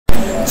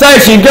再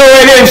请各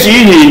位练习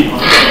一题。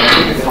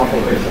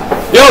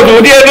右读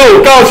电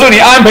路告诉你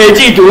安培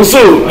计读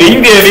数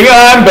 0.02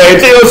 安培，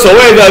这有所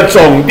谓的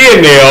总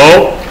电流。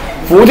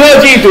伏特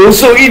计读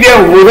数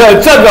 1.5 伏特，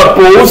这个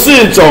不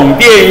是总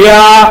电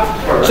压，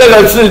这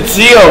个是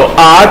只有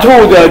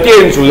R2 的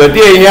电阻的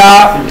电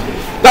压。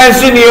但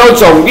是你有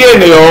总电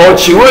流，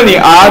请问你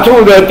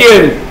R2 的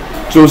电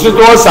阻是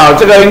多少？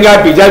这个应该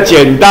比较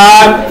简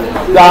单。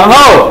然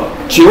后，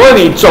请问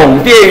你总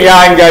电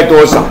压应该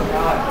多少？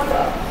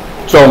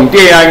总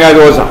电压应该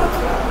多少？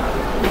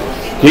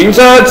停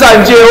车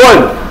暂借问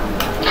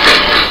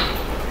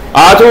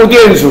 ，R2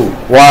 电阻，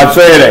哇，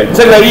对嘞，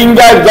这个应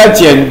该比较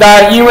简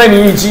单，因为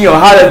你已经有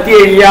它的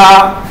电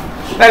压，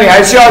那你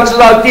还需要知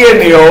道电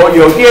流，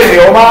有电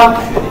流吗？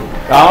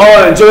然后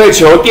你就会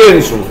求电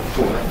阻，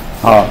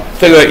好，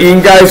这个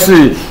应该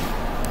是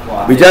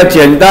比较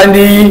简单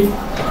的。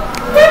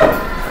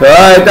可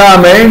爱大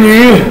美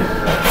女，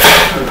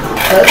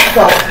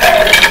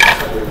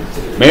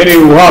美女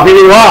5号，霹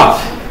雳5号，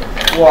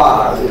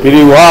哇，霹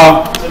雳5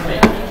号。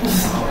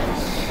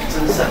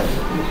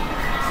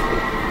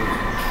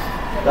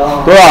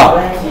对吧？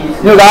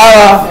你有答案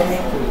吗？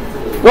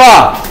对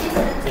吧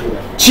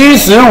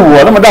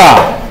？75那么大，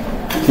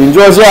请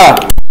坐下。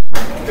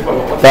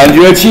感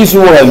觉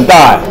75很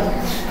大，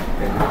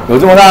有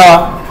这么大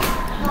吗？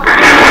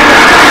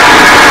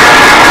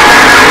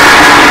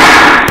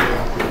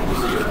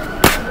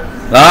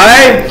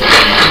来，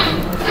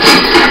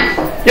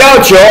要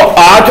求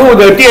R2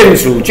 的电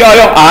阻，就要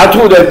用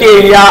R2 的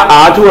电压、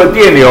R2 的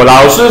电流。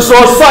老师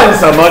说算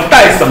什么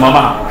带什么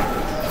嘛。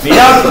你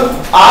要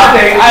R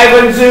等于 I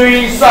分之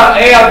V， 算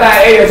A 要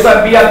带 A 的，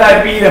算 B 要带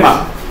B 的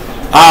嘛。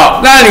好，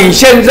那你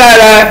现在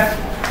呢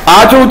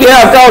 ？R2 电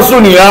压告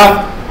诉你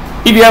啊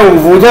 ，1.5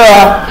 伏特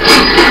啊。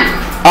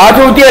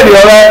R2 电流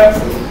呢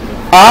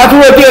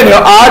 ？R2 的电流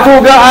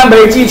 ，R2 跟安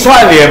培计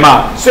串联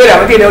嘛，所以两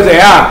个电流怎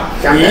样？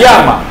一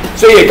样嘛，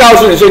所以也告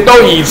诉你，所以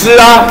都已知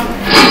啦，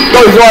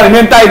都已知往里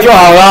面带就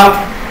好啦。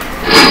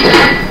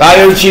答案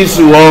就是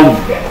75欧，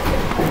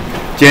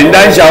简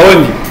单小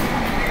问题。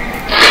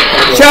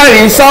现在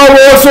你稍微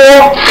啰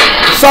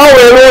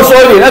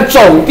嗦一点，那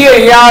总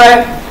电压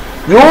呢？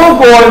如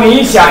果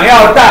你想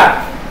要带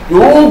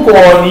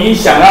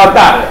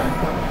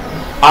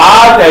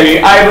R 等于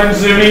I 分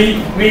之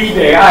V，V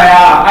等于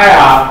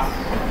IR，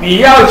你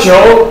要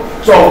求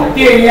总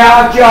电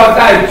压就要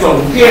带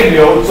总电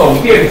流、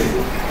总电阻。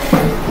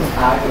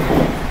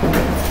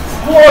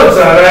或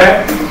者呢，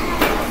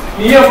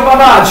你有没有办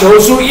法求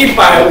出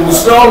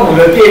150欧姆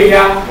的电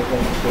压？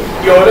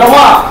有的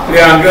话，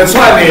两个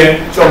串联，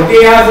总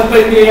电压是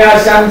分电压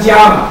相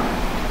加嘛，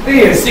那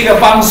也是一个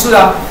方式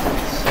啊，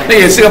那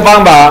也是个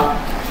方法，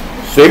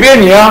随便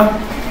你啊，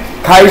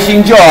开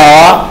心就好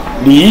啊，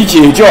理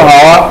解就好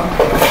啊，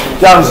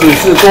这样子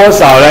是多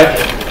少呢？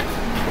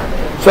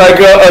帅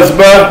哥20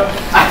分。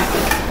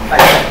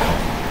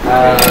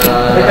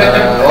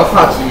我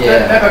好奇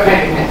耶。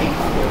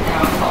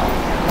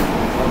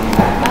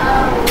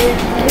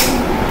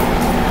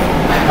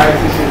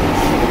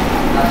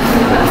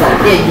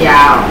电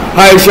压哦。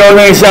害羞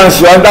内向、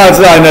喜欢大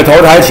自然的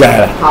头抬起来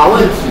了。好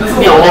问题，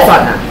没有在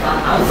算呢。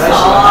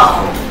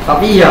搞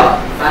屁哦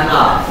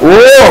！5、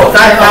3、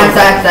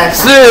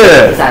4、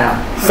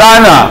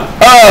3啊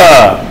，2、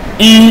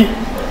1，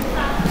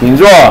请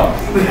坐。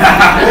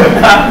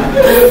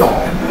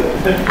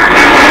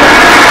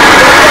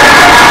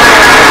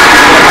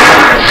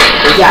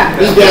等一下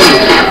，1.5，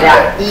这样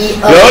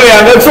有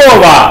两个做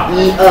法。1、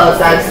2、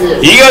3、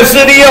4。一个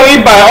是利用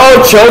100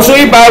欧求出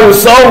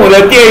150欧姆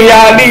的电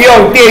压，利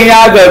用电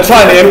压的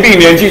串联并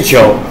联去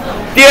求。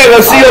第二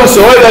个是用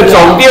所谓的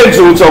总电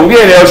阻、总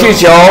电流去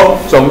求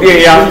总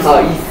电压。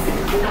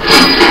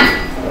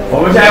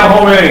我们现在用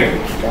后面。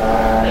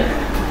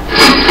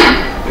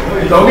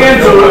总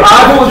电阻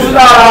R2 知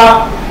道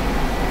啦，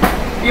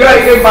因为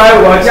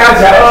150加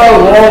起来225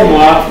欧姆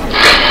啊。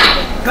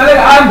那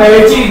个安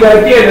培计的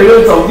电流就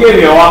是总电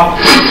流啊，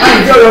那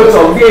你就有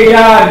总电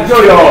压，你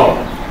就有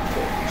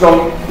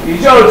总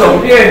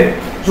电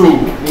阻，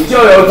你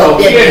就有总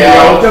电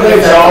流，就可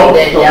以求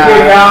总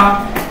电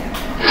压。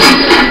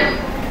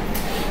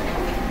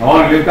然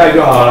后你就带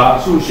就好了，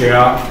数学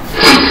啊，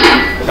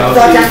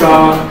小西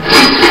装，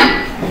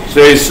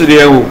所以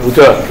4.5伏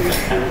特。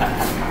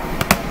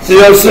这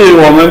就是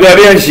我们的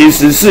练习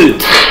14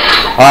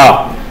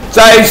啊，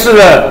再一次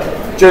的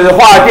就是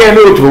画电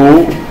路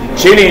图。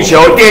请你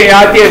求电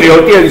压、电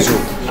流、电阻。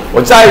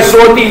我再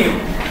说一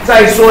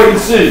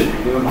次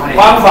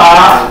方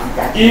法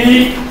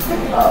：1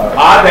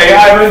 R 等于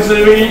I 分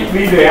之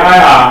V，V 等于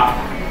IR。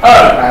2，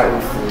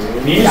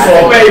你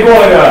所背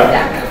过的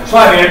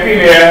串联并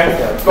联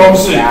公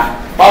式，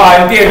包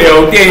含电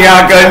流、电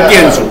压跟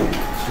电阻，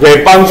可以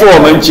帮助我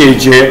们解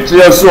决。这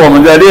就是我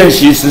们的练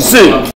习14。